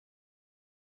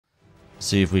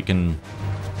See if we can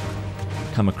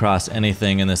come across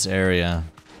anything in this area.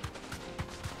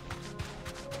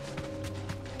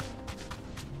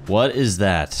 What is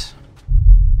that?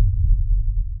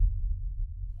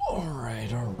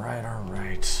 Alright, alright,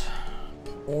 alright.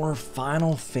 More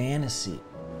Final Fantasy.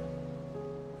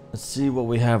 Let's see what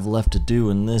we have left to do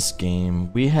in this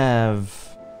game. We have...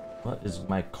 What is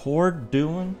my core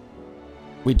doing?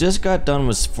 We just got done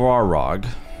with Svarog.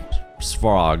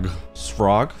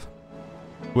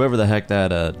 Whoever the heck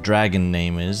that dragon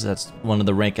name is. That's one of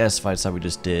the rank S fights that we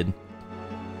just did.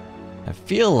 I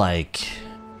feel like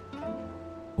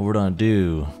what we're gonna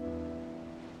do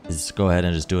is go ahead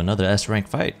and just do another S rank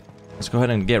fight. Let's go ahead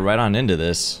and get right on into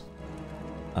this.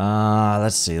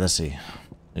 Let's see.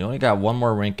 We only got one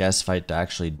more rank S fight to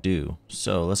actually do.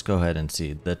 So let's go ahead and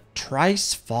see. The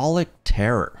Tricephalic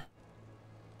Terror.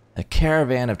 A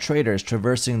caravan of traders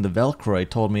traversing the Velcroy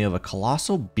told me of a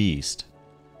colossal beast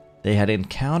they had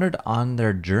encountered on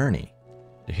their journey.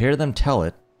 To hear them tell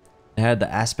it, it had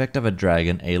the aspect of a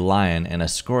dragon, a lion, and a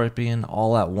scorpion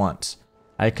all at once.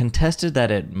 I contested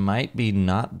that it might be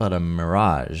naught but a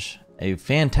mirage, a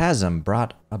phantasm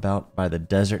brought about by the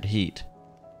desert heat.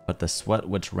 But the sweat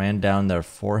which ran down their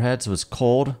foreheads was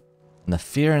cold, and the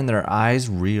fear in their eyes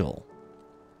real.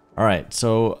 Alright,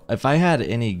 so if I had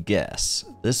any guess,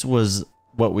 this was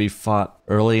what we fought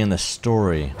early in the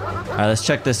story. Alright, let's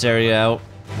check this area out.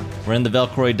 We're in the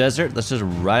Velcroy Desert. Let's just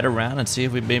ride around and see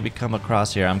if we maybe come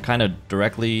across here. I'm kind of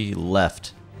directly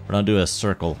left. We're gonna do a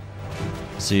circle.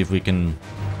 See if we can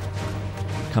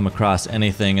come across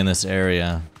anything in this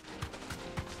area.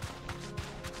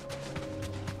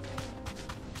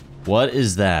 What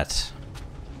is that?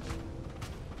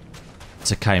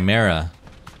 It's a Chimera,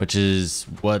 which is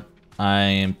what I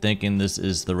am thinking this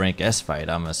is the rank S fight,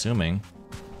 I'm assuming.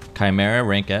 Chimera,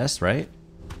 rank S, right?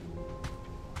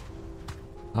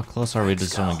 How close are we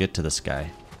just gonna get to this guy?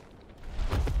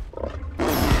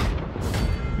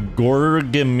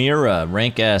 Gorgimera,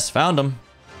 rank S. Found him.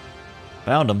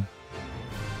 Found him.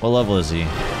 What level is he?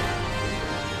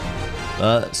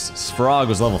 Sfrog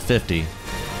was level 50. We're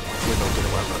not gonna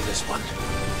outrun this one.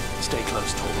 Stay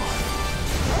close, Tormod.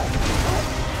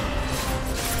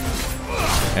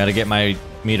 Gotta get my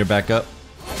meter back up.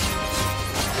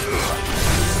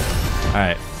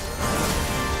 Alright.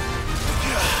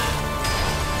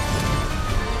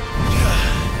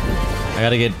 I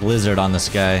gotta get Blizzard on this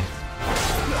guy.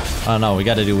 Oh no, we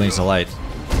gotta do Wings of Light.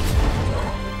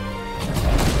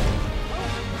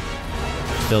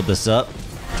 Build this up.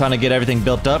 Trying to get everything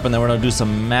built up, and then we're gonna do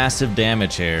some massive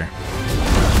damage here.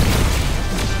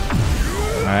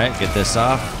 Alright, get this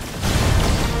off.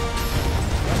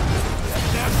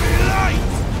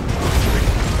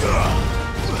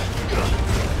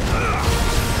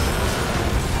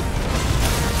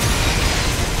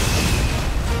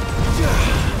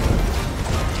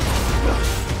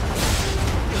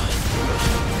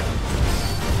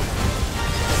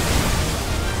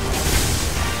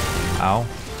 Ow.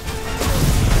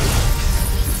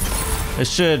 It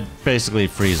should basically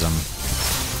freeze him.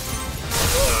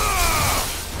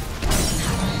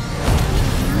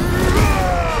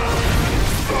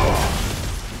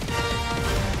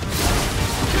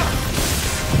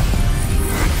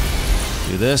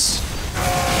 Do this.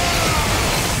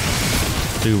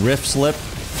 Do Rift Slip.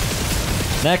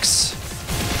 Next.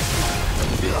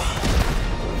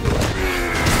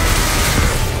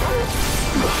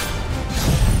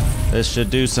 This should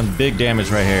do some big damage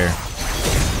right here.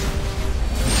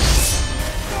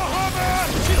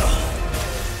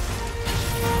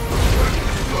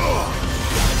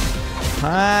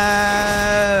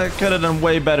 Could have done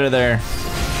way better there.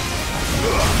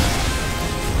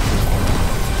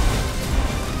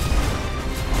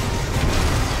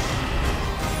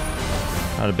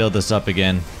 How to build this up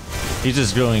again. He's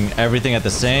just doing everything at the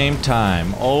same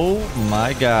time. Oh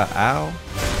my god. Ow.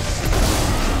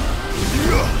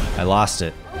 I lost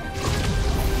it.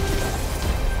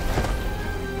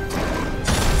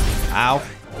 Ow.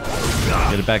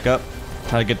 Get it back up.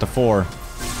 Try to get to 4.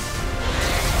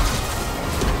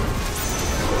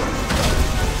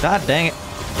 God dang it.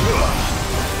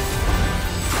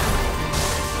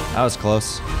 That was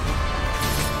close.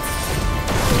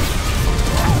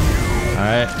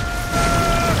 Alright.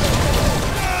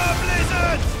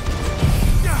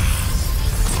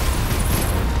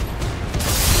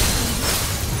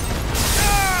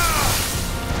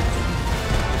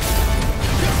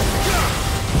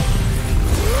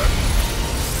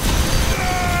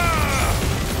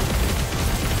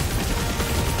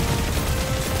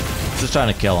 Just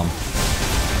trying to kill him.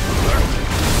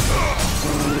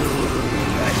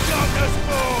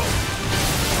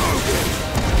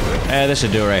 This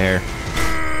should do it right here.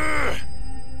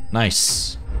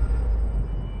 Nice.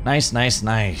 Nice, nice,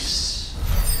 nice.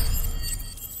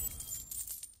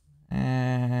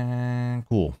 And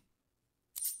cool.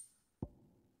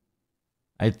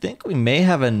 I think we may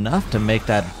have enough to make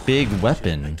that big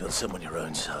weapon. On someone your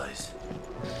own size.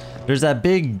 There's that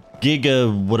big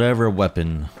giga whatever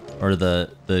weapon, or the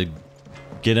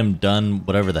get him done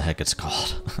whatever the heck it's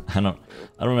called. I don't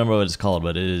remember what it's called,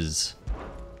 but it is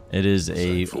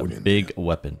a big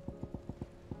weapon.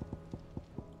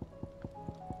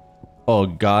 Oh,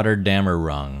 Goddardammer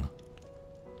Rung.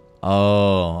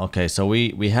 Oh, okay. So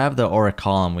we have the aura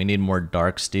column. We need more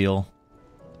dark steel,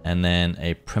 and then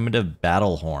a primitive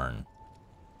battle horn.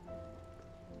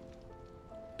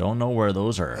 Don't know where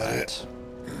those are at.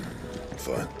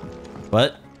 Fine.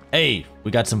 But hey, we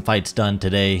got some fights done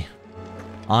today.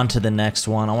 On to the next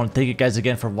one. I want to thank you guys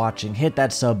again for watching. Hit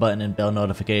that sub button and bell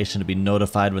notification to be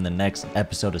notified when the next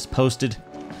episode is posted.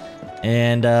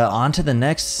 And on to the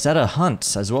next set of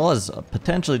hunts, as well as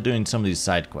potentially doing some of these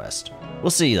side quests.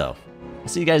 We'll see though. I'll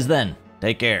see you guys then.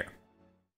 Take care.